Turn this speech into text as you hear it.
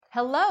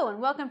Hello and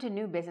welcome to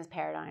New Business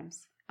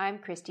Paradigms. I'm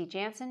Kristy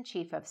Jansen,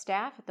 Chief of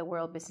Staff at the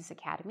World Business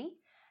Academy,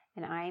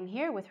 and I am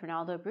here with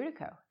Rinaldo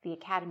Brutoco, the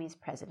Academy's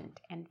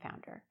president and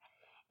founder.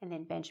 And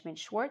then Benjamin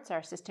Schwartz, our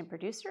assistant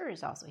producer,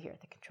 is also here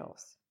at the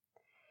controls.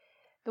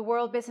 The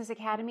World Business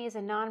Academy is a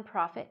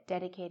nonprofit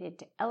dedicated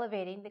to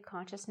elevating the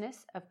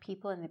consciousness of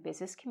people in the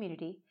business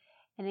community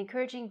and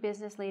encouraging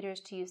business leaders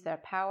to use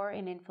their power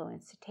and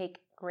influence to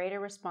take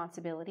greater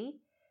responsibility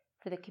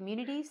for the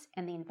communities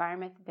and the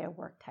environment that their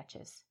work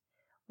touches.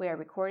 We are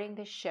recording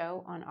this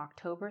show on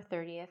October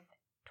 30th,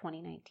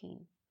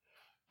 2019.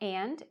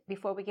 And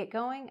before we get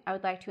going, I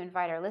would like to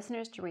invite our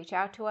listeners to reach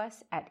out to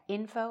us at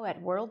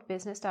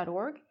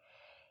info@worldbusiness.org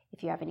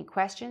if you have any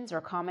questions or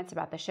comments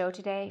about the show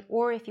today,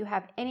 or if you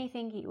have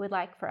anything you would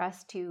like for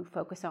us to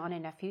focus on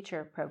in a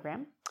future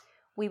program.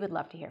 We would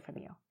love to hear from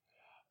you.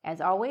 As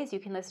always,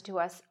 you can listen to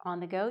us on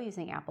the go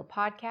using Apple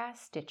Podcasts,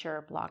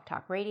 Stitcher, Blog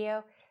Talk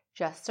Radio.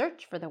 Just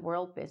search for the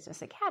World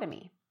Business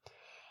Academy.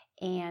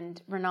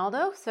 And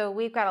Rinaldo, so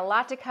we've got a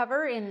lot to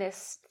cover in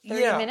this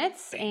 30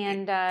 minutes.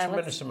 And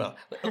tremendous amount.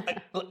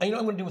 I'm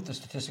going to do with the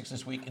statistics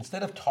this week.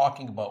 Instead of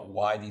talking about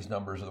why these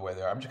numbers are the way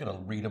they are, I'm just going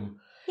to read them.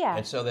 Yeah.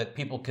 And so that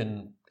people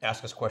can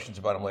ask us questions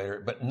about them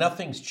later. But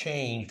nothing's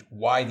changed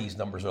why these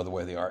numbers are the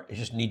way they are. You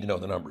just need to know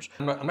the numbers.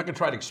 I'm not going to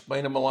try to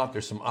explain them a lot.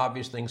 There's some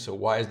obvious things. So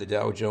why is the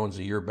Dow Jones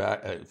a year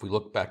back? If we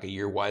look back a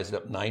year, why is it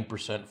up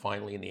 9%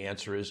 finally? And the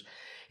answer is,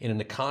 in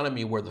an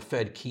economy where the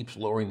Fed keeps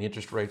lowering the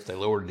interest rates, they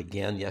lowered it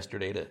again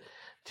yesterday to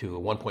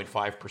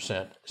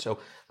 1.5%. So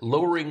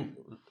lowering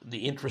the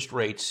interest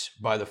rates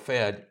by the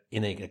Fed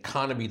in an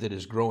economy that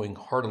is growing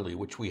heartily,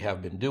 which we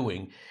have been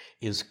doing,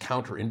 is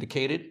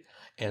counterindicated.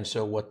 And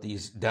so what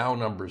these Dow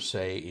numbers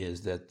say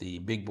is that the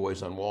big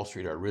boys on Wall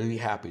Street are really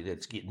happy that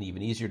it's getting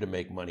even easier to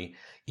make money,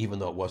 even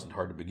though it wasn't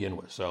hard to begin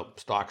with. So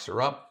stocks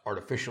are up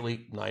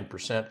artificially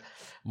 9%.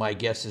 My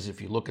guess is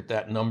if you look at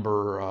that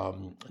number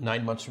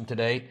 9 months from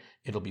today,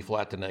 it'll be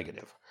flat to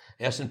negative.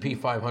 S&P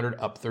 500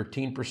 up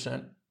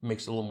 13%.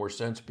 Makes a little more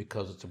sense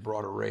because it's a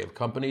broad array of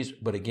companies,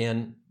 but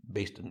again,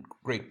 based in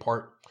great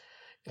part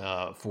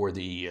for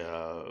the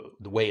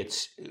way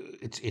it's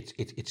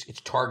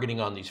targeting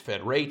on these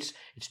Fed rates.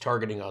 It's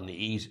targeting on the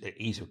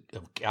ease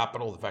of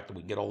capital, the fact that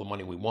we can get all the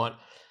money we want.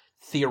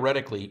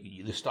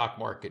 Theoretically, the stock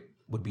market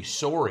would be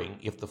soaring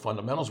if the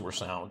fundamentals were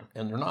sound,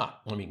 and they're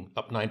not. I mean,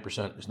 up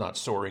 9% is not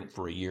soaring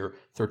for a year.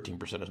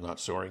 13% is not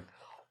soaring.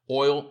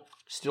 Oil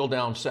still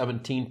down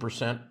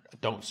 17%. I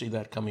don't see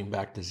that coming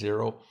back to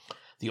zero.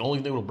 The only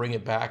thing that will bring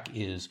it back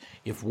is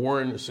if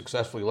Warren is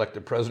successfully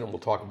elected president, we'll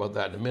talk about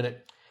that in a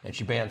minute, and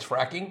she bans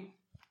fracking,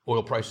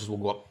 oil prices will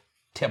go up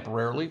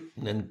temporarily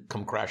and then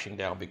come crashing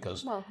down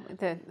because... Well,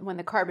 when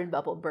the carbon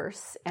bubble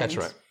bursts. That's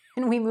right.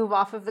 And we move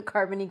off of the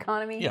carbon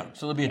economy. Yeah,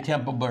 so there'll be a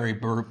temporary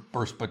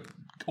burst, but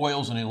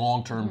oil's in a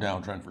long-term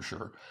downtrend for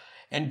sure.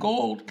 And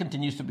gold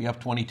continues to be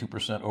up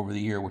 22% over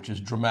the year, which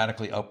is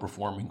dramatically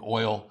outperforming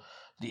oil.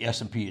 The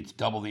S&P, it's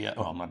not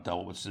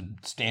double, but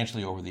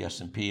substantially over the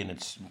S&P, and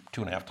it's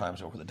 2.5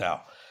 times over the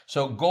Dow.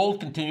 So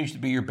gold continues to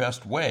be your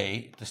best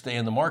way to stay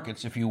in the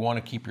markets if you want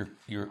to keep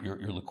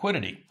your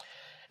liquidity.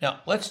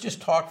 Now, let's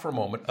just talk for a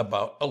moment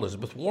about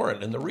Elizabeth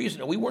Warren. And the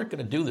reason, we weren't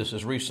going to do this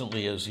as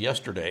recently as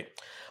yesterday,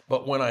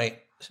 but when I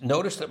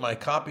noticed that my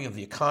copy of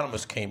The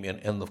Economist came in,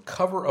 and the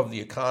cover of The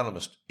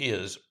Economist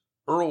is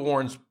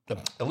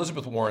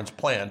Elizabeth Warren's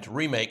plan to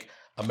remake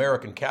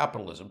American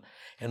Capitalism.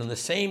 And on the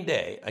same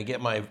day, I get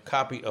my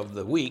copy of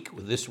The Week,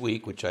 This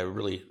Week, which I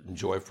really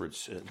enjoy for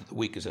its, The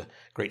Week is a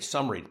great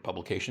summary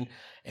publication.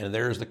 And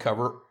there's the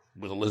cover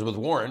with Elizabeth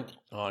Warren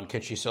on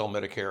Can She Sell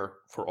Medicare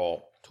for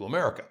All to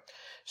America?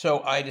 So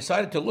I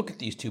decided to look at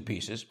these two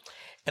pieces,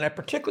 and I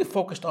particularly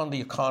focused on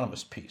The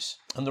Economist piece.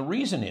 And the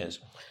reason is,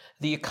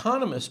 The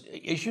Economist,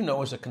 as you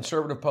know, is a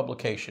conservative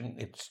publication.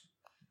 It's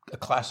a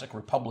classic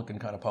Republican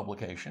kind of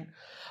publication.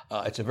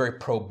 It's a very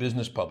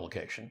pro-business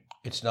publication.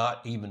 It's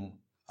not even,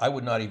 I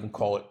would not even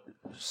call it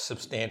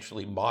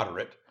substantially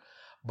moderate,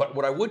 but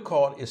what I would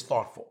call it is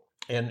thoughtful.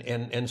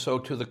 And so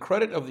to the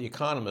credit of The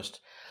Economist,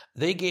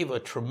 they gave a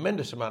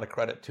tremendous amount of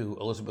credit to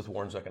Elizabeth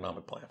Warren's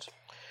economic plans.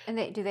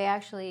 And do they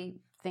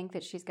actually think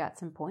that she's got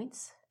some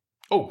points?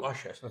 Oh,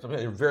 gosh, yes. That's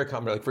very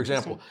common. Like, for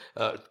example,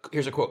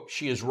 here's a quote.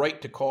 She is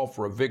right to call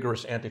for a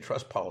vigorous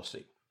antitrust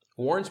policy.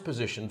 Warren's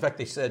position, in fact,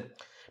 they said,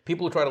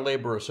 people who try to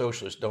label her a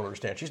socialist don't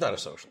understand. She's not a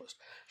socialist.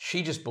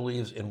 She just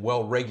believes in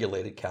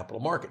well-regulated capital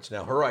markets.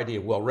 Now, her idea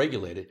of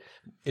well-regulated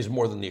is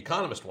more than The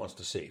Economist wants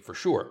to see, for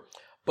sure.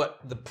 But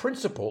the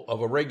principle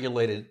of a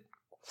regulated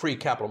free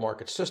capital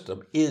market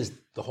system is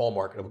the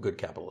hallmark of a good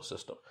capitalist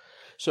system.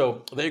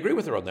 So they agree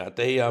with her on that.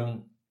 They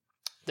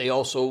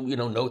also,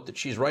 note that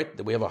she's right,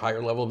 that we have a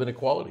higher level of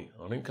inequality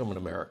on income in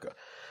America.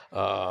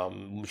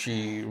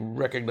 They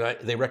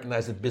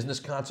recognize the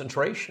business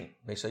concentration.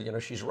 They say,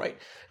 she's right.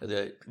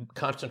 The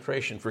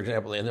concentration, for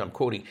example, and I'm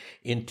quoting,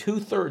 in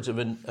 2/3 of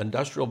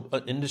industrial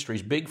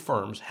industries, big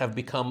firms have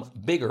become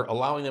bigger,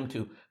 allowing them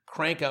to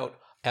crank out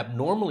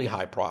abnormally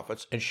high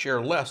profits and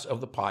share less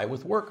of the pie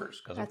with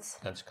workers because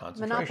that's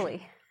concentration.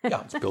 Monopoly.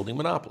 Yeah, it's building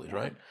monopolies,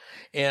 right?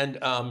 And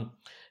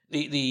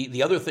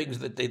The other things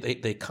that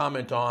they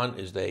comment on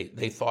is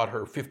they thought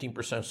her 15%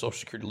 Social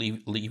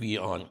Security levy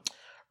on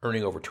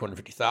earning over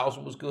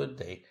 $250,000 was good.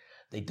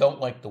 They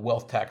don't like the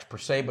wealth tax per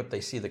se, but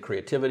they see the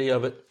creativity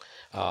of it.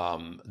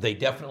 They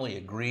definitely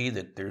agree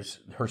that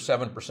her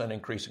 7%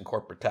 increase in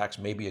corporate tax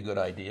may be a good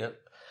idea.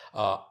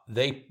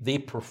 They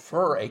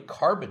prefer a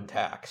carbon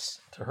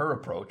tax to her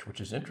approach, which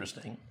is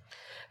interesting.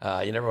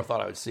 You never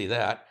thought I would see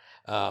that.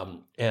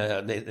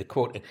 And they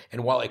quote,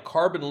 and while a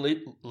carbon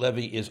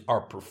levy is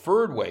our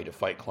preferred way to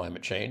fight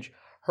climate change,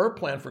 her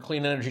plan for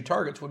clean energy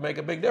targets would make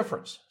a big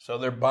difference. So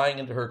they're buying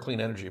into her clean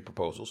energy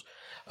proposals.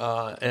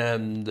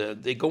 And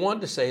they go on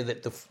to say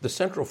that the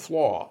central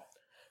flaw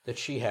that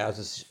she has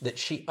is that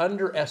she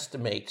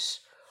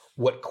underestimates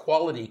what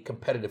quality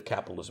competitive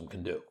capitalism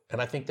can do.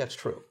 And I think that's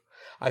true.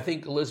 I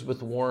think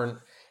Elizabeth Warren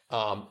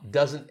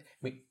doesn't, I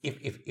mean,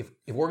 if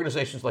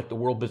organizations like the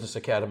World Business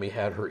Academy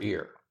had her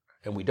ear,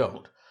 and we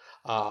don't,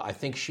 I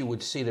think she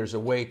would see there's a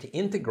way to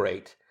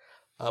integrate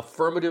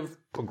affirmative,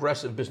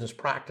 progressive business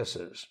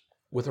practices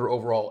with her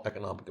overall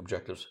economic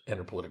objectives and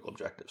her political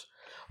objectives.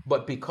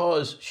 But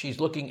because she's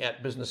looking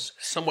at business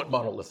somewhat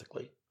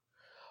monolithically,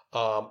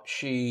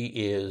 she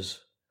is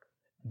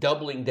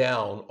doubling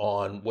down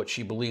on what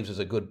she believes is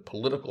a good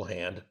political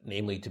hand,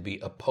 namely to be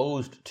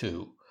opposed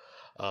to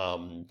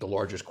the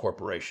largest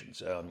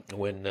corporations.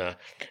 When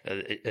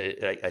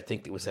I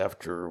think it was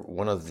after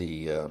one of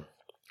the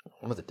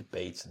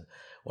debates, and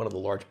one of the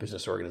large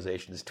business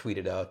organizations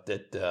tweeted out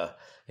that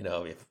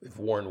if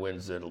Warren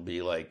wins, it'll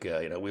be like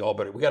we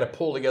got to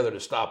pull together to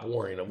stop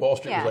Warren. Wall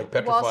Street was like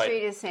petrified. Wall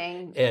Street is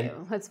saying,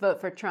 let's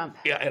vote for Trump.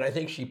 Yeah, and I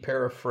think she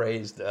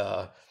paraphrased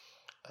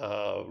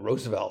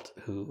Roosevelt,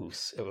 who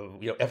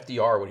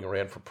FDR when he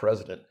ran for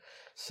president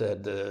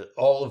said,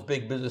 "All of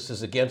big business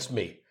is against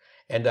me,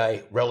 and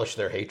I relish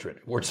their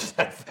hatred." Words to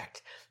that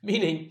effect.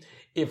 Meaning,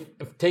 if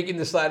taking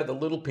the side of the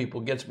little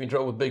people gets me in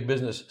trouble with big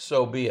business,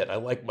 so be it. I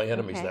like my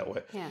enemies that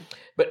way. Yeah.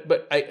 But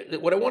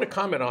what I want to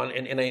comment on,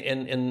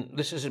 and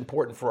this is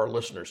important for our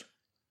listeners,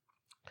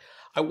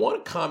 I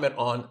want to comment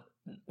on,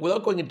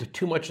 without going into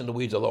too much in the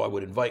weeds, although I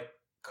would invite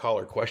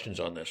caller questions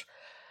on this,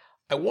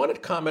 I want to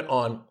comment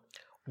on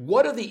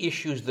what are the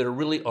issues that are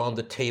really on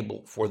the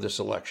table for this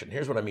election.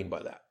 Here's what I mean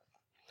by that.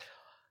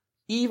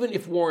 Even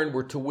if Warren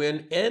were to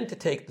win and to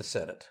take the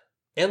Senate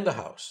and the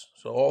House,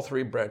 so all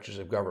three branches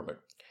of government,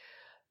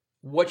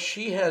 what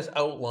she has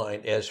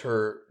outlined as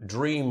her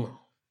dream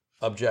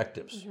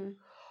objectives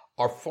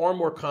are far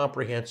more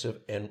comprehensive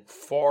and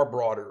far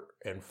broader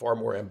and far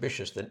more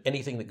ambitious than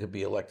anything that could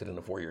be elected in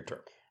a 4-year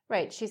term.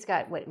 Right. She's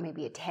got,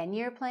 maybe a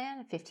 10-year plan,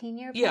 a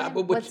 15-year plan? Yeah,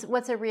 but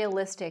what's a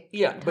realistic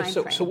time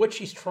frame? So what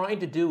she's trying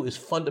to do is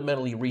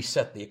fundamentally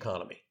reset the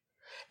economy.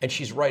 And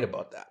she's right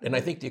about that. And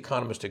I think The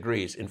Economist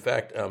agrees. In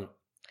fact,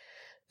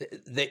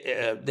 they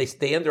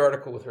end their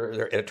article with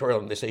their editorial,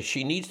 and they say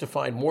she needs to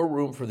find more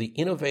room for the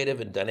innovative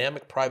and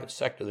dynamic private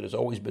sector that has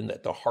always been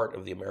at the heart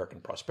of the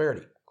American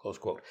prosperity, close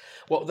quote.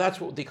 Well, that's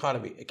what the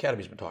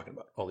Academy's been talking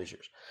about all these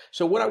years.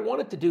 So what I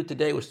wanted to do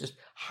today was just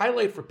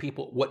highlight for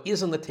people what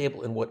is on the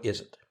table and what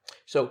isn't.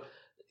 So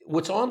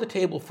what's on the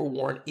table for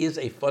Warren is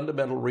a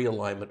fundamental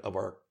realignment of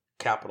our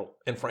capital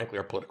and, frankly,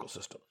 our political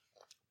system.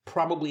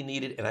 Probably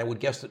needed, and I would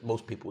guess that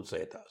most people would say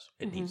it does.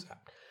 It needs that.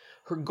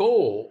 Her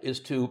goal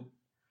is to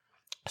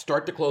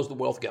start to close the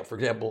wealth gap. For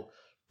example,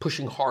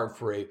 pushing hard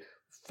for a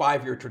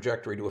 5-year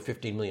trajectory to a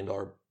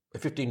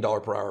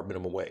 $15 per hour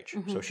minimum wage.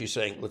 So she's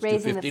saying, let's do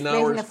 15 hours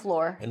raising the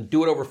floor and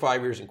do it over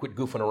 5 years and quit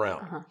goofing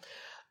around.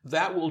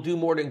 That will do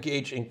more to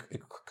engage in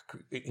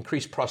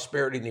increase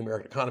prosperity in the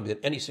American economy than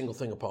any single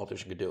thing a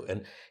politician could do.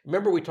 And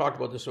remember, we talked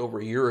about this over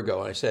a year ago,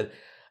 and I said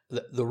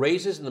the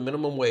raises in the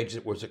minimum wage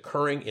that was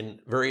occurring in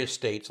various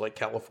states like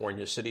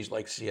California, cities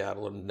like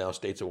Seattle, and now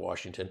states of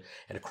Washington,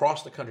 and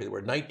across the country, there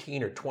were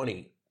 19 or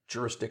 20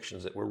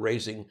 jurisdictions that were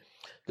raising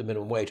the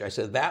minimum wage. I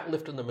said that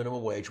lift in the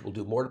minimum wage will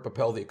do more to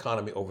propel the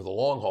economy over the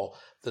long haul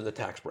than the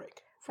tax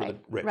break for the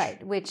rich.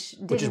 Right, which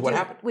is what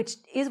happened. Which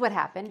is what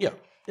happened. Yeah,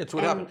 it's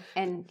what happened.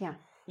 And yeah.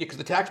 Yeah, because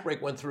the tax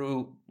break went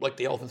through like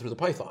the elephant through the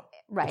python.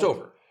 Right. It's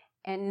over.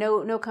 And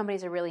no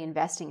companies are really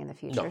investing in the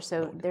future,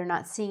 they're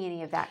not seeing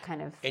any of that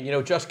kind of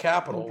And Just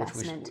Capital,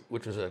 investment.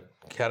 which was an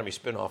Academy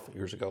spinoff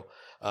years ago,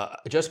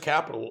 Just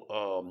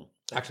Capital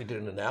actually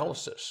did an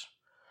analysis,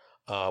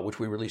 which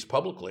we released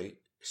publicly,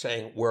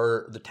 saying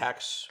where the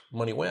tax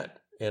money went.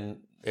 And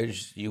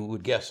as you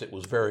would guess, it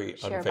was very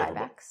unfavorable.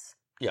 Buybacks.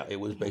 Yeah, it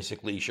was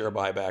basically share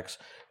buybacks,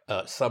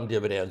 some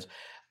dividends,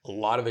 a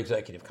lot of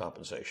executive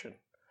compensation,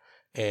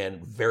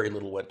 and very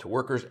little went to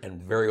workers,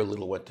 and very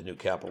little went to new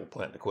capital,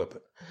 plant, and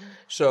equipment.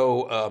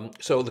 So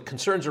the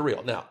concerns are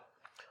real. Now,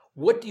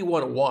 what do you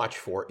want to watch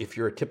for if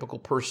you're a typical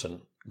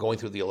person going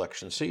through the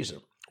election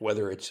season?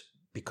 Whether it's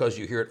because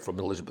you hear it from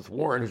Elizabeth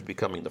Warren, who's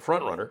becoming the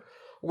front runner,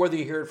 or whether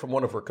you hear it from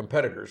one of her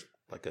competitors,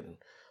 like an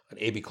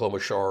Amy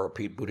Klobuchar or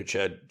Pete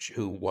Buttigieg,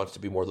 who wants to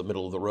be more the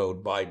middle of the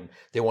road. Biden,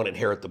 they want to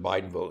inherit the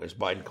Biden vote as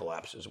Biden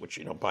collapses, which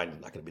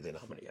Biden's not going to be the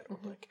nominee, I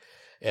don't think.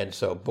 And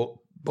so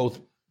both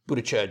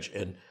Buttigieg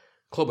and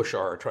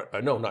Klobuchar,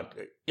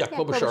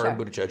 Klobuchar and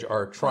Buttigieg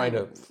are trying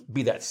to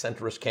be that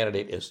centrist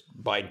candidate as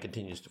Biden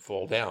continues to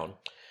fall down.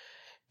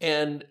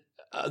 And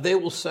they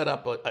will set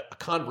up a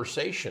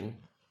conversation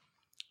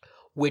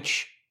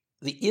which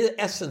the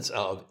essence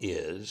of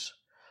is,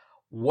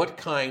 what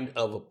kind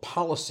of a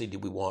policy do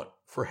we want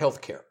for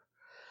healthcare?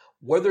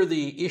 Whether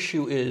the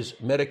issue is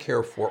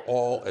Medicare for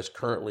all as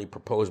currently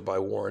proposed by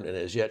Warren, and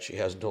as yet she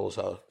hasn't told us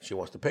how she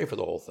wants to pay for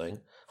the whole thing,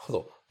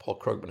 although Paul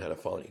Krugman had a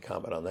funny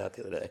comment on that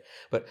the other day.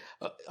 But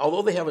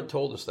although they haven't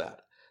told us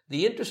that,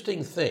 the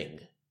interesting thing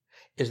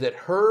is that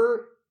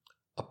her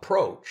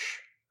approach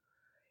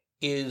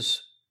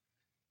is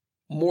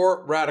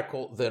more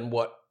radical than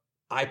what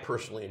I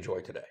personally enjoy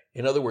today.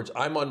 In other words,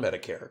 I'm on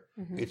Medicare.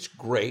 Mm-hmm. It's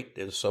great.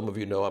 As some of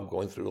you know, I'm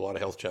going through a lot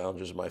of health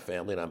challenges in my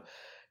family, and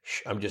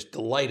I'm just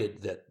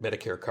delighted that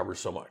Medicare covers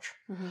so much.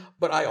 Mm-hmm.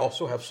 But I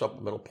also have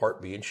supplemental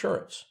Part B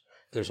insurance.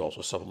 There's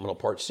also supplemental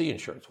Part C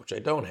insurance, which I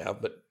don't have,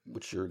 but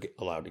which you're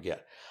allowed to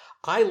get.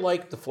 I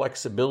like the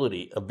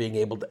flexibility of being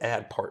able to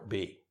add Part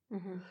B.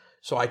 Mm-hmm.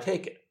 So I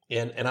take it.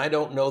 And I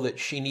don't know that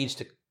she needs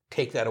to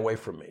take that away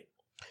from me.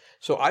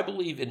 So I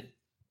believe in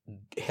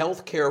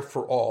health care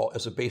for all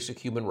as a basic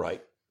human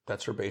right.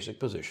 That's her basic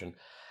position.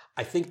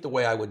 I think the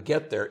way I would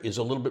get there is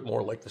a little bit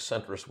more like the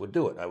centrists would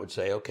do it. I would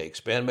say, okay,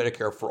 expand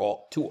Medicare for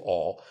all to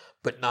all,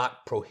 but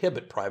not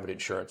prohibit private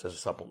insurance as a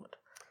supplement.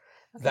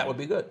 Okay. That would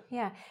be good.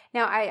 Yeah.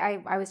 Now,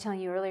 I was telling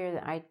you earlier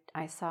that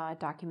I saw a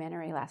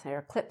documentary last night,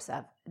 or clips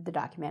of the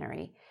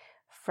documentary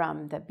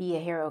from the Be a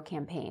Hero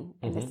campaign,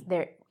 and mm-hmm.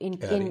 They're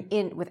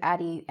in with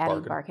Addie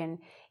Barkan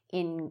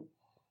in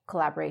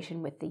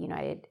collaboration with the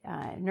United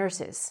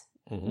Nurses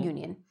mm-hmm.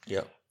 Union.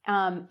 Yeah.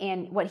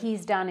 And what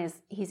he's done is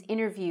he's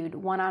interviewed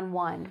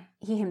one-on-one.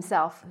 He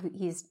himself,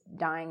 he's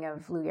dying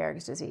of Lou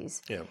Gehrig's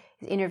disease. Yeah.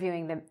 He's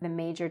interviewing the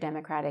major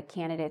Democratic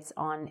candidates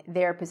on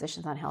their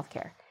positions on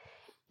healthcare.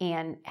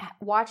 And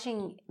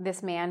watching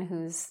this man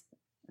who's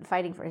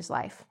fighting for his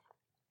life,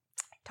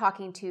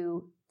 talking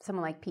to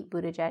someone like Pete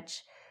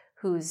Buttigieg,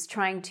 who's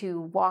trying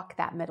to walk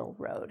that middle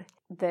road.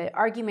 The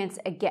arguments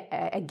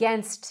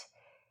against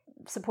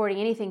supporting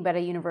anything but a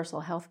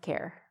universal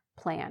healthcare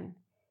plan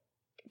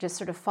just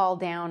sort of fall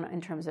down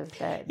in terms of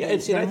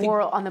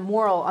on the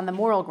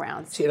moral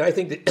grounds. See, and I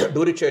think that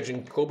Buttigieg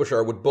and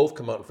Klobuchar would both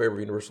come out in favor of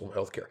universal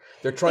health care.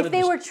 They're trying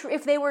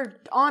if they were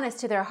honest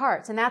to their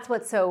hearts, and that's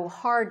what's so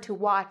hard to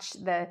watch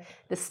the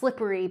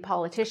slippery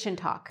politician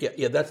talk.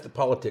 Yeah, that's the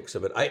politics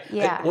of it. One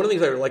of the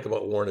things I like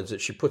about Warren is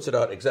that she puts it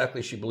out exactly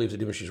as she believes it,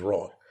 even if she's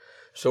wrong.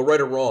 So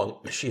right or wrong,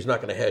 she's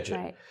not going to hedge it.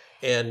 Right.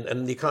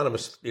 And the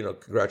Economist,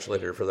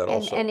 congratulated her for that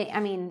also. And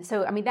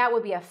that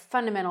would be a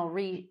fundamental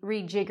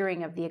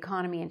rejiggering of the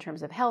economy in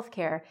terms of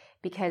healthcare,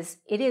 because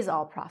it is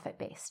all profit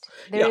based.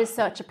 There is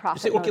such a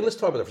profit. Okay, let's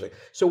talk about that for a second.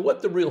 So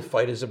what the real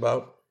fight is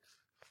about,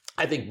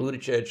 I think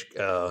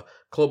Buttigieg,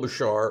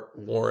 Klobuchar,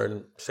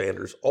 Warren,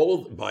 Sanders,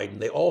 all of Biden,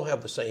 they all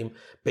have the same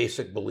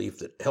basic belief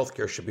that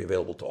healthcare should be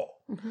available to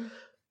all. Mm-hmm.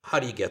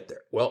 How do you get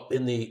there? Well,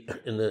 in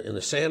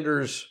the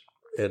Sanders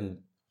and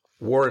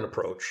Warren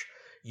approach,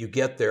 you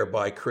get there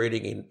by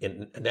creating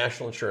a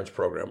national insurance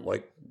program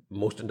like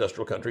most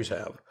industrial countries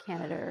have.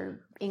 Canada,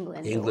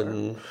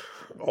 England,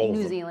 all of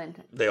New them.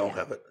 Zealand. They all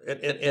have it.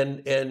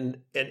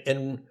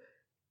 And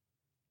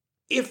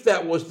if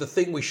that was the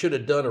thing we should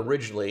have done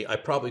originally, I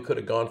probably could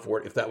have gone for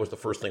it if that was the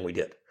first thing we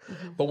did.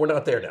 Mm-hmm. But we're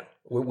not there now.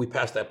 We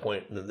passed that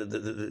point.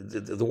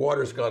 The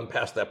water's gone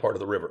past that part of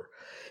the river.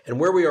 And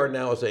where we are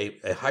now is a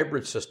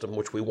hybrid system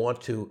which we want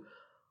to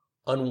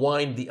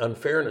unwind the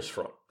unfairness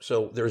from.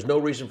 So there's no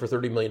reason for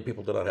 30 million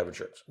people to not have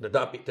insurance, to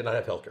not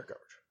have healthcare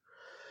coverage.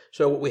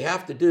 So what we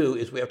have to do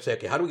is we have to say,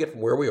 okay, how do we get from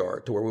where we are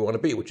to where we want to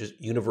be, which is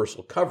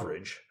universal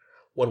coverage,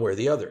 one way or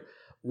the other.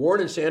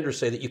 Warren and Sanders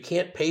say that you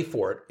can't pay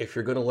for it if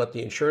you're going to let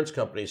the insurance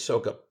companies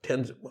soak up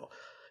tens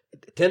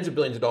of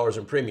billions of dollars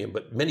in premium,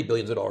 but many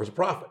billions of dollars of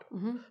profit,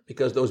 mm-hmm.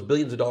 because those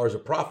billions of dollars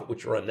of profit,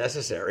 which are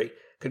unnecessary,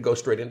 could go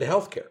straight into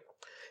healthcare.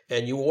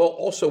 And you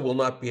will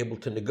not be able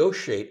to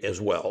negotiate as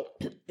well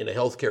in a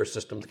healthcare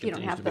system that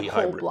continues to be hybrid. You don't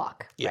have the whole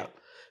block. Yeah. Right.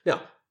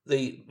 Now,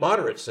 the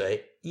moderates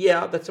say,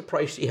 yeah, that's a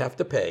price you have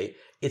to pay.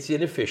 It's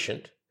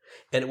inefficient,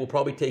 and it will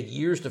probably take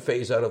years to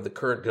phase out of the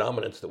current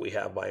dominance that we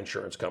have by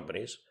insurance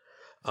companies.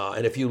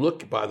 And if you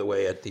look, by the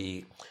way, at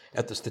the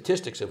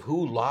statistics of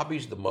who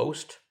lobbies the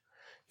most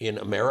in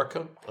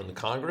America on the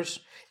Congress,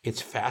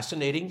 it's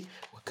fascinating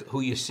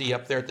who you see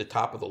up there at the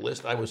top of the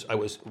list. I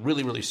was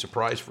really, really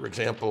surprised. For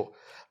example,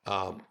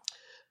 let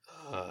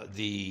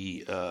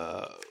me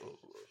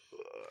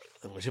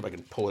see if I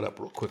can pull it up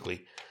real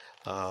quickly.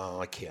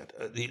 I can't.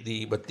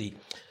 The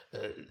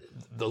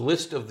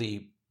list of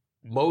the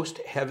most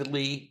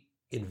heavily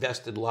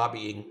invested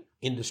lobbying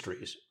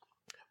industries,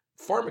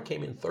 pharma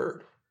came in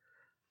third.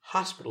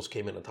 Hospitals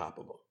came in on top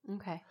of them.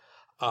 Okay.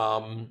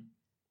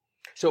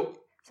 So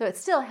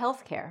it's still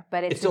healthcare,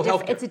 but it's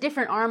a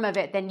different arm of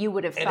it than you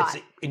would have thought.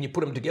 And you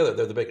put them together,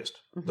 they're the biggest,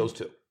 mm-hmm. those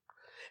two.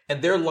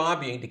 And they're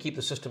lobbying to keep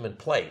the system in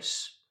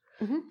place,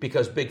 mm-hmm.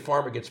 because Big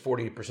Pharma gets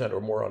 40% or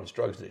more on its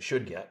drugs than it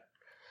should get.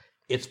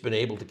 It's been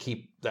able to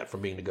keep that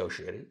from being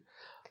negotiated.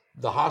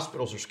 The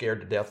hospitals are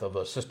scared to death of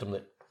a system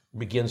that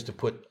begins to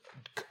put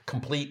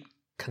complete,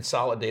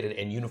 consolidated,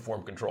 and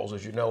uniform controls.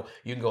 As you know,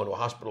 you can go into a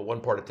hospital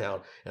one part of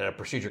town, and a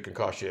procedure can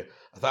cost you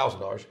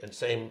 $1,000, and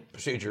same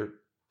procedure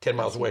 10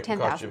 miles away can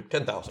cost you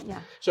 $10,000. Yeah.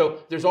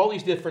 So there's all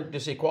these different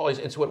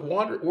disequalities. And so what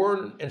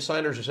Warren and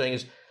Sanders are saying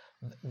is,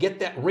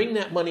 wring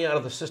that money out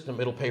of the system,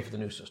 it'll pay for the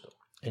new system.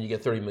 And you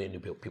get 30 million new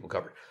people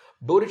covered.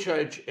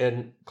 Buttigieg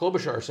and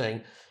Klobuchar are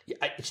saying,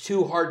 it's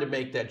too hard to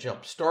make that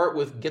jump. Start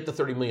with, get the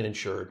 30 million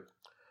insured.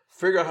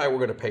 Figure out how we're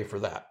going to pay for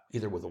that,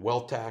 either with a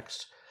wealth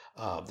tax,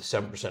 the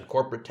 7%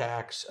 corporate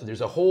tax.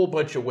 There's a whole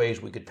bunch of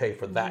ways we could pay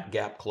for that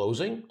gap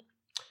closing.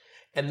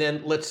 And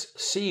then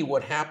let's see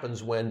what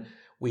happens when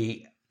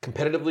we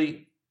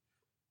competitively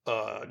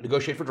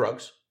negotiate for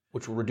drugs,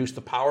 which will reduce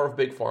the power of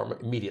big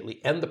pharma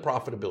immediately and the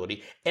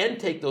profitability, and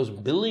take those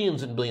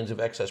billions and billions of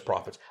excess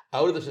profits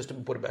out of the system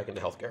and put it back into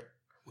healthcare,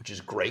 which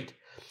is great.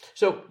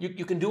 So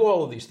you can do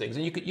all of these things,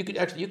 and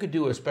you could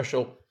do a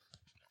special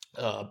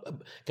kind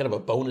of a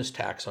bonus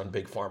tax on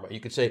big pharma. You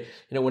could say,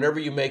 whenever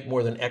you make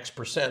more than X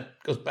percent,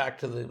 it goes back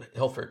to the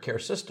healthcare care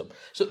system.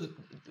 So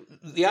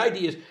the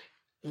idea is,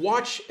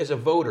 watch as a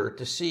voter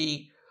to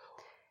see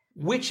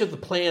which of the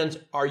plans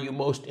are you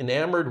most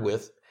enamored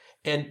with,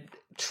 and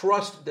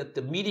trust that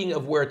the meeting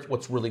of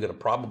what's really going to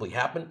probably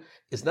happen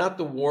is not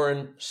the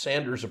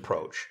Warren-Sanders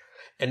approach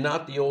and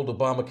not the old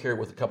Obamacare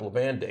with a couple of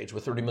Band-Aids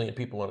with 30 million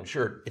people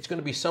uninsured. It's going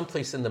to be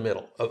someplace in the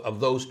middle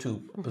of those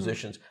two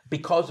positions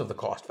because of the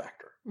cost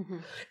factor.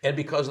 And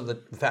because of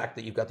the fact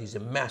that you've got these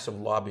massive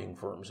lobbying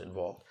firms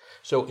involved.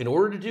 So in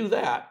order to do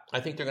that, I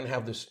think they're going to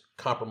have this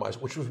compromise,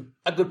 which was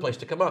a good place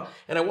to come out.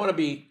 And I want to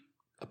be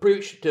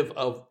appreciative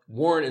of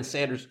Warren and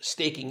Sanders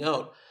staking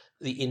out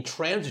the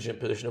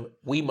intransigent position of,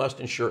 we must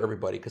insure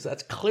everybody, because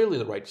that's clearly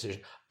the right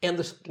decision and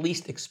the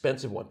least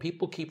expensive one.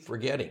 People keep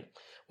forgetting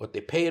what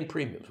they pay in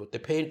premiums, what they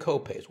pay in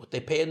co-pays, what they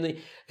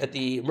pay at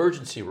the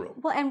emergency room.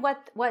 Well, and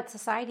what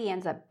society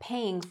ends up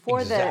paying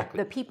for Exactly.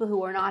 the people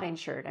who are not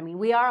insured. I mean,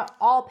 we are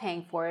all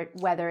paying for it,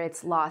 whether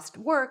it's lost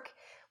work,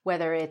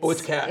 whether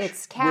it's cash.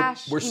 It's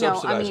cash. We're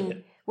subsidizing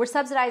it. We're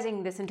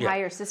subsidizing this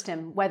entire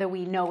system, whether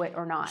we know it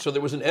or not. So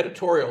there was an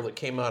editorial that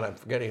came out, I'm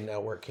forgetting now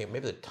where it came,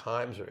 maybe the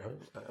Times, or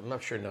I'm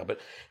not sure now, but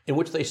in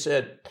which they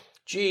said,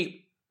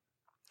 gee,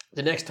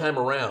 the next time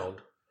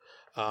around,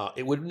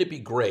 wouldn't it be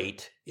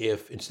great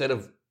if instead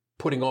of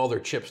putting all their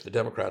chips, the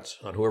Democrats,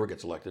 on whoever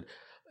gets elected,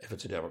 if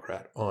it's a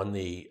Democrat, on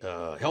the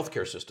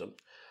healthcare system,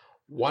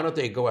 why don't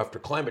they go after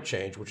climate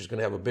change, which is going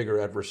to have a bigger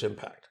adverse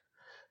impact?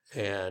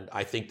 And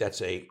I think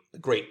that's a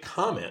great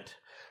comment.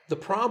 The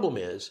problem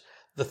is,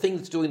 the thing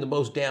that's doing the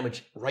most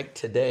damage right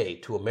today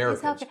to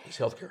Americans is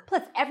healthcare.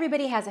 Plus,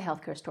 everybody has a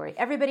healthcare story.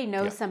 Everybody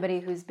knows somebody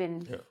who's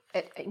been,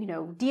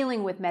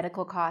 dealing with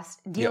medical costs,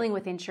 dealing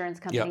with insurance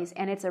companies,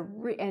 and it's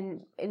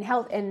in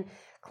health and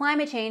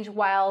climate change.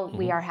 While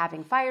we are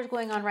having fires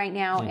going on right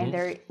now,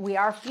 and we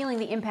are feeling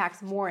the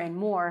impacts more and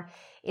more,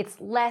 it's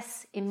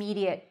less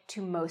immediate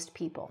to most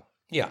people.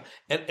 Yeah,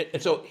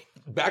 and so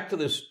back to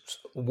this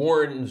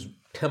Warren's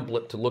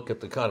template to look at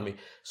the economy.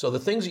 So the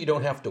things that you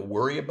don't have to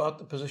worry about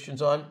the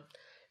positions on,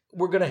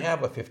 we're going to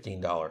have a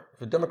 $15.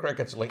 If a Democrat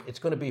gets elected, it's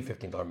going to be a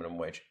 $15 minimum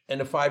wage. And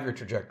a 5-year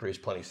trajectory is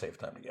plenty safe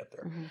time to get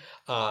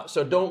there.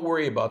 So don't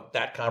worry about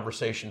that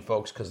conversation,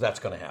 folks, because that's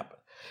going to happen.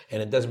 And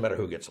it doesn't matter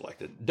who gets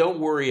elected. Don't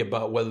worry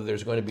about whether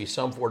there's going to be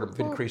some form of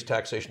increased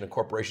taxation of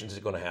corporations is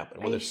going to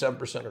happen, whether it's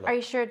 7% or not. Are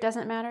you sure it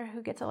doesn't matter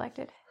who gets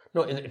elected?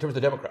 No, in terms of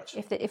the Democrats.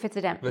 If it's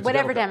a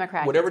whatever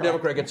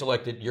Democrat gets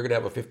elected, you're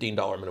going to have a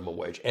 $15 minimum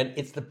wage. And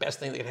it's the best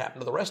thing that could happen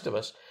to the rest of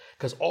us,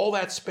 because all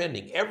that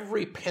spending,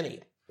 every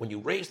penny, when you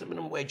raise the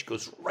minimum wage,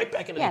 goes right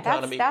back into the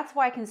economy. That's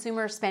why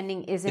consumer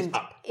spending is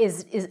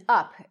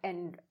up,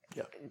 and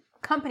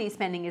company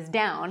spending is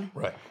down.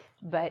 Right.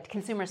 But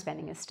consumer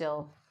spending is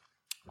still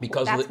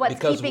because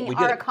keeping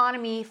our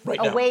economy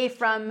away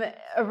from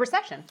a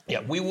recession.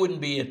 Yeah, we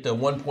wouldn't be at the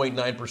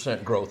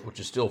 1.9% growth, which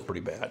is still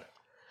pretty bad.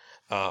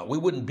 We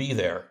wouldn't be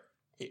there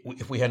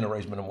if we hadn't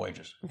raised minimum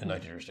wages in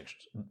 19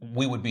 jurisdictions.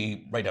 We would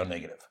be right down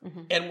negative.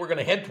 And we're going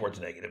to head towards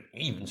negative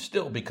even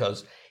still,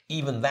 because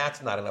even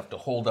that's not enough to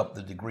hold up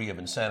the degree of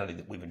insanity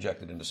that we've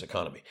injected into this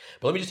economy.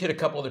 But let me just hit a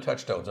couple other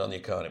touchstones on the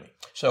economy.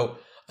 So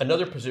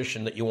another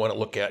position that you want to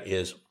look at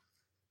is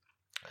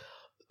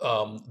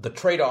the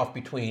trade-off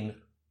between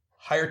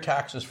higher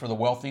taxes for the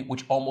wealthy,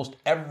 which almost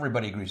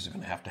everybody agrees is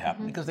going to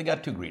happen because they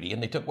got too greedy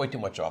and they took way too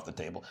much off the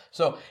table.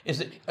 So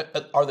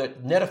are the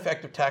net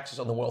effective taxes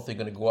on the wealthy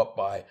going to go up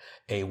by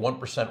a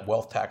 1%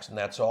 wealth tax and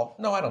that's all?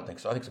 No, I don't think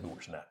so. I think it's going to be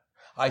worse than that.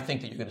 I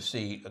think that you're going to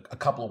see a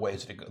couple of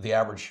ways that the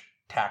average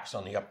tax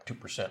on the up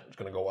 2% is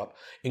going to go up,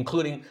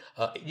 including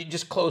you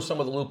just close some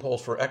of the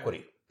loopholes for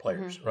equity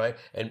players, right?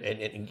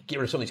 And get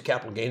rid of some of these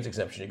capital gains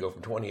exemptions. You go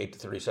from 28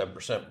 to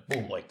 37%,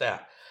 boom, like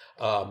that.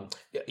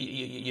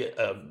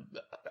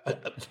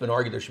 It's been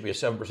argued there should be a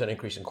 7%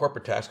 increase in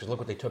corporate tax, because look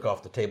what they took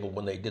off the table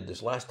when they did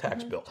this last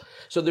tax bill.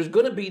 So there's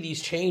going to be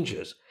these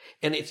changes,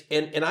 and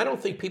and I don't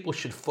think people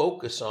should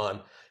focus on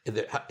is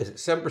it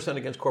 7%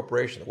 against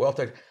corporations, the wealth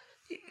tax.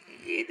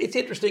 it's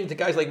interesting. To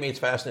guys like me, it's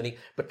fascinating.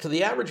 But to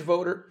the average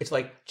voter, it's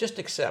like, just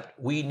accept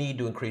we need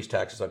to increase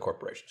taxes on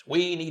corporations.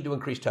 We need to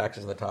increase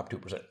taxes in the top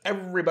 2%.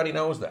 Everybody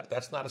knows that.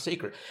 That's not a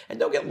secret. And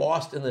don't get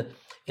lost in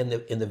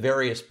the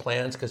various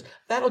plans, because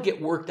that'll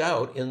get worked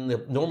out in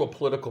the normal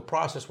political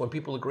process when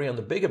people agree on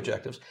the big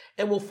objectives,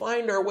 and we'll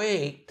find our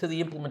way to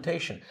the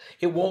implementation.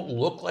 It won't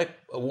look like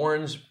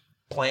Warren's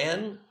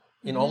plan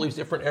in all these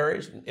different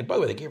areas. And by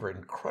the way, they gave her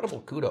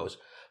incredible kudos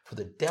for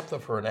the depth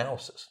of her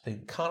analysis. The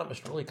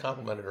Economist really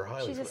complimented her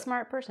highly. She's a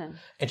smart person.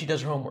 And she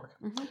does her homework.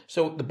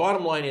 So the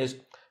bottom line is,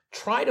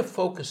 try to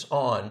focus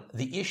on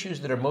the issues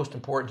that are most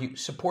important to you.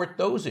 Support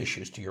those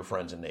issues to your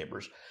friends and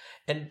neighbors.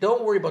 And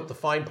don't worry about the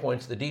fine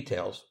points, the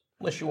details,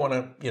 unless you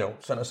want to,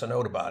 send us a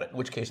note about it, in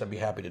which case I'd be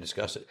happy to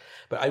discuss it.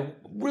 But I'm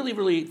really,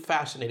 really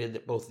fascinated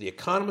that both the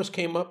Economist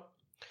came up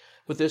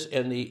with this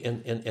and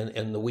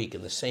the Week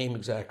in the same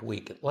exact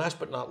week. And last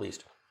but not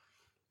least,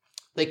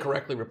 they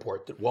correctly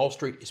report that Wall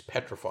Street is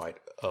petrified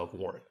of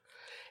Warren.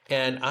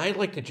 And I'd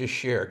like to just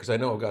share, because I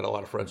know I've got a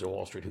lot of friends on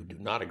Wall Street who do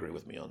not agree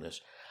with me on this.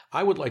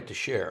 I would like to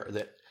share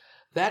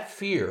that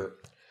fear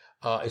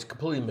is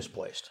completely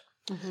misplaced.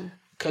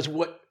 Because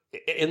what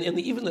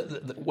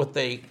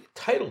they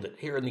titled it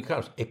here in the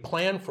Economist, a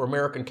plan for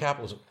American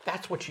capitalism.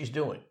 That's what she's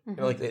doing.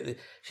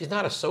 She's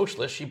not a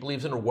socialist. She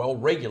believes in a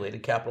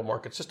well-regulated capital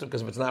market system,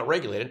 because if it's not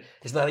regulated,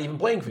 it's not even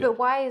playing field. But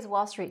why is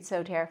Wall Street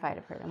so terrified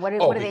of her?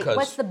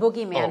 What's the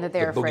boogeyman that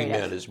they're afraid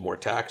of? The boogeyman is more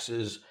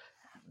taxes.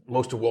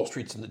 Most of Wall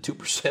Street's in the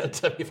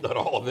 2%, if not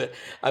all of it.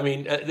 I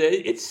mean,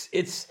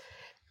 it's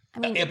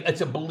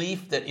a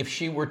belief that if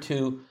she were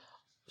to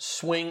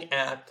swing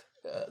at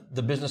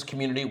the business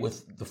community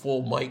with the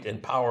full might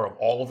and power of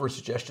all of her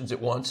suggestions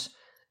at once,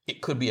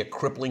 it could be a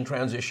crippling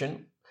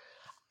transition.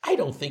 I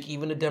don't think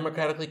even a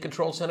democratically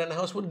controlled Senate and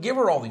House would give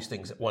her all these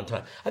things at one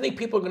time. I think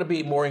people are going to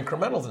be more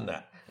incremental than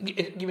that. I'll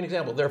give you an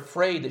example. They're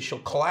afraid that she'll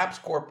collapse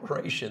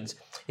corporations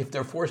if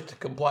they're forced to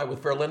comply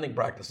with fair lending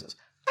practices.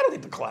 I don't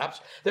think they'll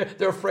collapse.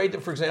 They're afraid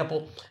that, for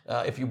example,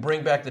 if you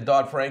bring back the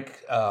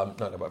Dodd-Frank, what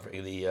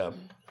do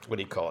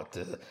you call it?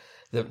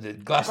 The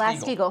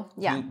Glass-Steagall.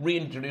 Yeah. You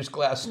reintroduce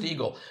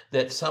Glass-Steagall,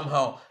 that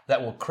somehow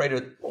that will crater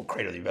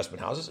the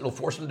investment houses. It'll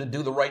force them to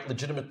do the right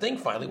legitimate thing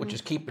finally, which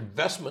is keep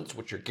investments,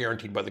 which are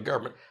guaranteed by the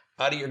government,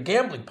 out of your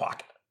gambling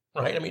pocket,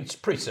 right? I mean, it's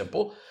pretty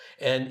simple,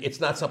 and it's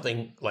not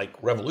something like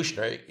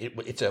revolutionary.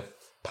 It's a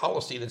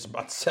policy that's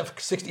about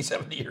 60,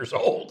 70 years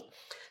old.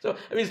 So,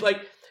 I mean, it's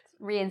like...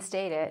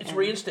 Reinstate it. It's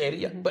reinstated,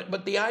 yeah.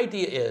 But the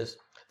idea is,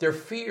 their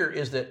fear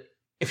is that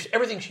if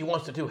everything she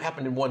wants to do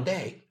happened in one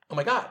day, oh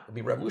my God, it'd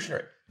be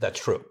revolutionary. That's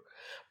true.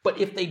 But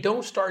if they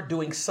don't start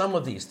doing some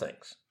of these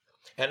things,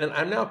 and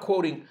I'm now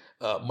quoting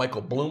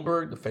Michael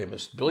Bloomberg, the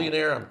famous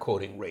billionaire, I'm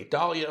quoting Ray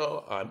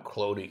Dalio, I'm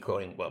quoting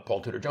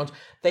Paul Tudor Jones,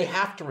 they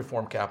have to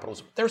reform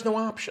capitalism. There's no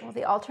option. Well,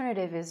 the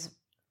alternative is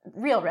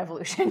real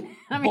revolution.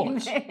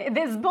 Bullets.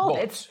 There's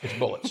bullets. It's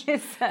bullets.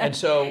 And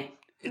so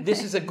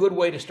this is a good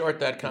way to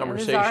start that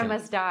conversation. The czar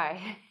must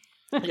die.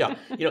 Yeah.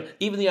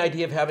 Even the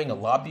idea of having a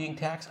lobbying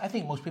tax, I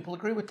think most people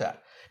agree with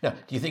that. Now,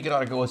 do you think it ought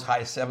to go as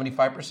high as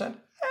 75%?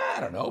 I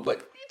don't know,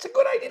 but it's a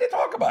good idea to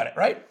talk about it,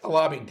 right? A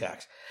lobbying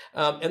tax.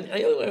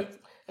 And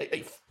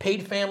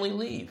paid family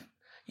leave.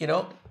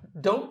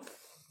 Don't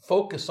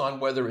focus on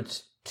whether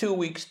it's 2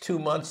 weeks, 2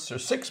 months, or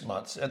 6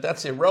 months.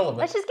 That's irrelevant.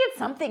 Let's just get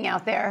something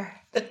out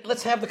there.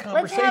 Let's have the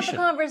conversation. Let's have the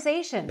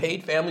conversation.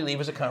 Paid family leave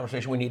is a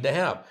conversation we need to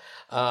have.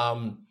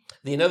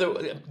 The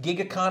other gig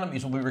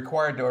economies will be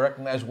required to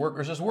recognize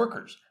workers as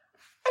workers.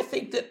 I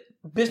think that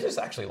business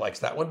actually likes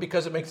that one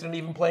because it makes it an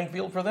even playing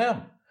field for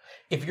them.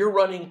 If you're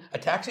running a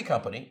taxi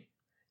company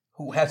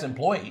who has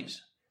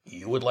employees,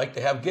 you would like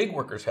to have gig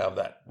workers have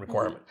that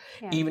requirement,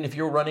 even if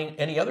you're running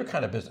any other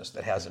kind of business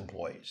that has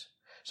employees.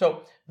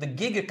 So the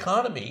gig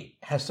economy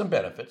has some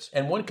benefits,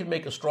 and one can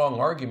make a strong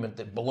argument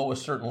that below a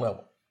certain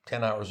level,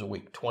 10 hours a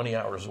week, 20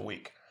 hours a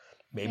week,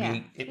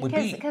 maybe it would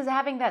be. Because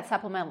having that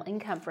supplemental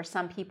income for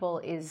some people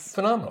is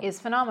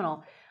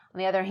phenomenal. On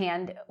the other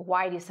hand,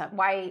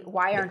 why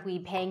aren't we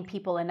paying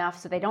people enough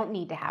so they don't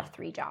need to have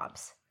 3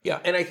 jobs? Yeah,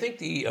 and I think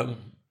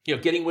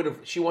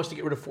she wants to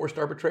get rid of forced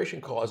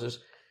arbitration clauses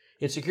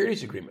in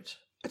securities agreements.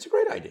 That's a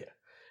great idea.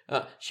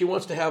 She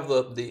wants to have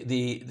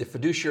the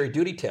fiduciary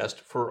duty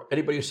test for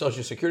anybody who sells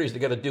you securities. They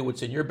got to do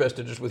what's in your best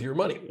interest with your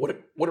money. What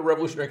a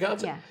revolutionary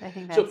concept! Yeah, I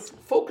think that's... So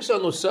focus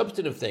on those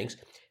substantive things,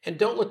 and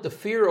don't let the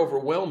fear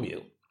overwhelm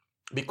you,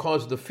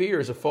 because the fear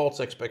is a false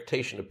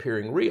expectation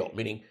appearing real.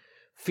 Meaning,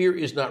 fear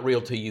is not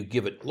real till you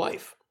give it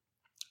life.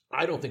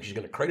 I don't think she's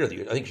going to crater the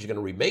U.S. I think she's going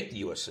to remake the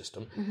U.S.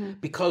 system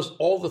because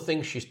all the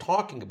things she's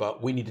talking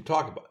about, we need to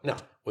talk about. Now,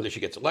 whether she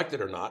gets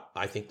elected or not,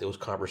 I think those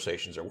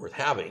conversations are worth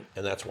having,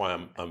 and that's why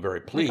I'm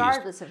very pleased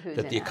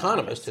that the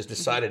Economist has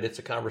decided it's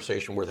a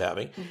conversation worth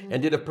having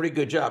and did a pretty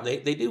good job. They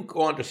do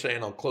go on to say,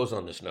 and I'll close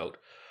on this note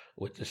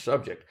with this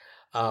subject,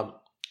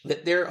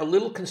 that they're a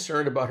little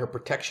concerned about her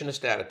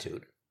protectionist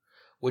attitude,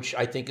 which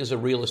I think is a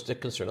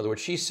realistic concern. In other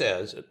words, she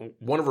says,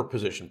 one of her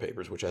position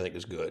papers, which I think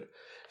is good,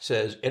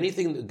 says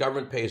anything the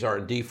government pays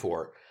R&D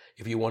for,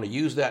 if you want to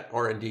use that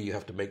R&D, you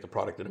have to make the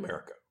product in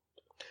America.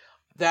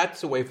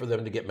 that's a way for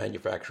them to get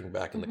manufacturing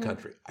back in the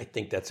country. I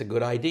think that's a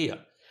good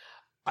idea.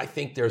 I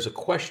think there's a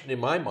question in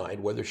my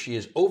mind whether she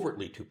is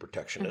overtly too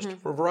protectionist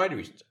for a variety of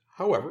reasons.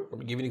 However, let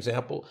me give you an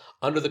example.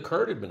 Under the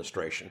current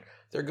administration,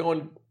 they're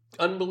going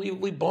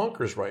unbelievably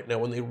bonkers right now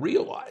when they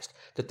realized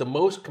that the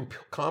most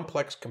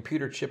complex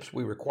computer chips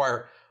we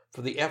require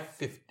for the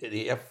F-50,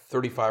 the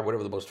F-35,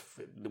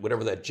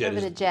 whatever that jet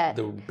is,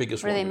 the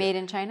biggest one. Were they made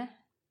in China?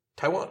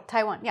 Taiwan,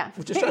 yeah.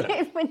 Which is China.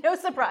 No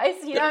surprise,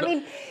 what I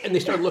mean? And they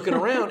started looking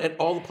around at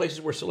all the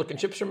places where silicon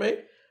chips are made.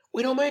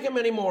 We don't make them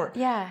anymore.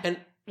 Yeah. And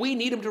we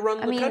need them to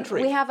run the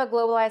country. We have a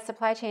globalized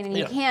supply chain, and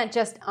you can't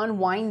just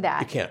unwind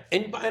that. You can't.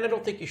 And I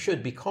don't think you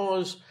should,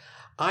 because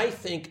I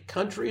think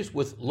countries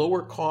with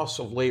lower costs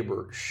of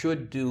labor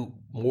should do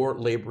more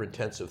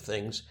labor-intensive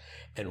things,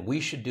 and we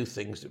should do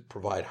things that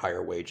provide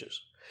higher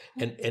wages.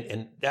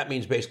 And that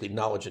means basically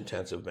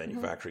knowledge-intensive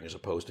manufacturing as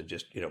opposed to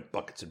just,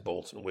 buckets and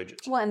bolts and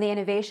widgets. Well, and the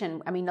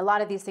innovation, a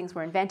lot of these things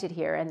were invented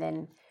here, and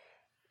then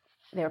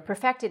they were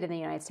perfected in the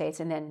United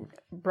States and then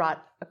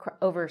brought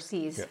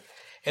overseas. Yeah.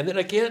 And then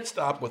I can't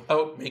stop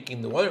without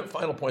making the one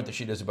final point that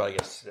she does about,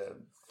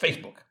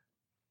 Facebook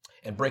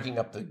and breaking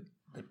up the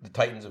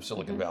titans of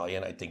Silicon Valley.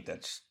 And I think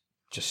that's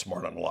just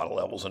smart on a lot of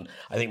levels. And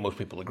I think most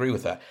people agree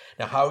with that.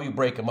 Now, how you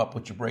break them up,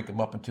 would you break them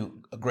up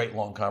into a great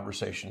long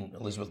conversation?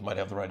 Elizabeth might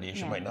have the right idea.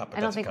 She might not, but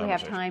I don't think we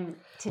have time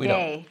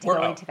today to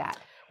go into that.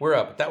 We're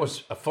up. That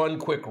was a fun,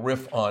 quick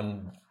riff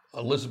on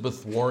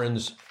Elizabeth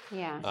Warren's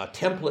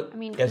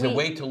template as a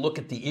way to look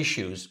at the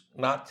issues,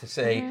 not to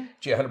say,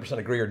 gee, 100%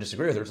 agree or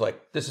disagree with her. It's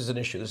like, this is an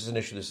issue, this is an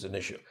issue, this is an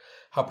issue.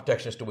 How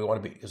protectionist do we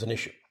want to be is an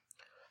issue.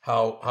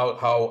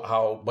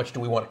 How much do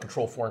we want to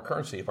control foreign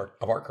currency of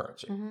our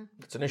currency?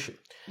 It's an issue.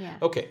 Yeah.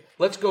 Okay,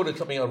 let's go to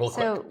something real quick.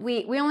 So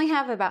we only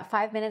have about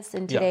 5 minutes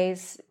in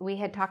today's. We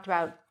had talked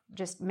about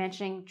just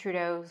mentioning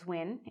Trudeau's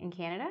win in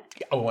Canada.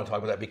 Yeah, I want to talk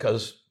about that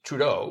because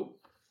Trudeau,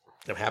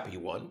 I'm happy he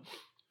won.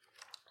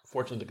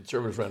 Fortunately, the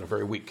Conservatives ran a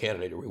very weak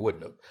candidate, or we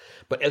wouldn't have.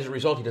 But as a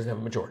result, he doesn't have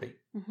a majority.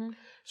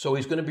 So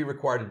he's going to be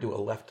required to do a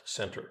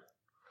left-center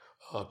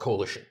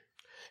coalition.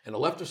 And a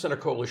left-of-center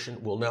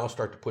coalition will now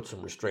start to put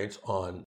some restraints on